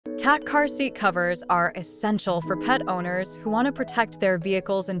Cat car seat covers are essential for pet owners who want to protect their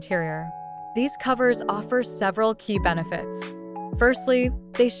vehicle's interior. These covers offer several key benefits. Firstly,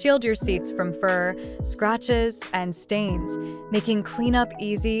 they shield your seats from fur, scratches, and stains, making cleanup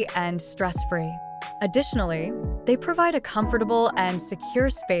easy and stress-free. Additionally, they provide a comfortable and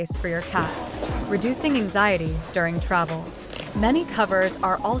secure space for your cat, reducing anxiety during travel. Many covers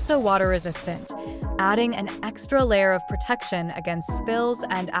are also water-resistant, adding an extra layer of protection against spills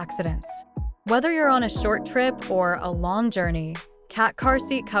and accidents. Whether you're on a short trip or a long journey, cat car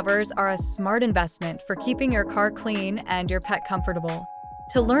seat covers are a smart investment for keeping your car clean and your pet comfortable.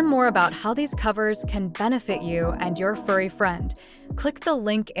 To learn more about how these covers can benefit you and your furry friend, click the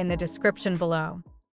link in the description below.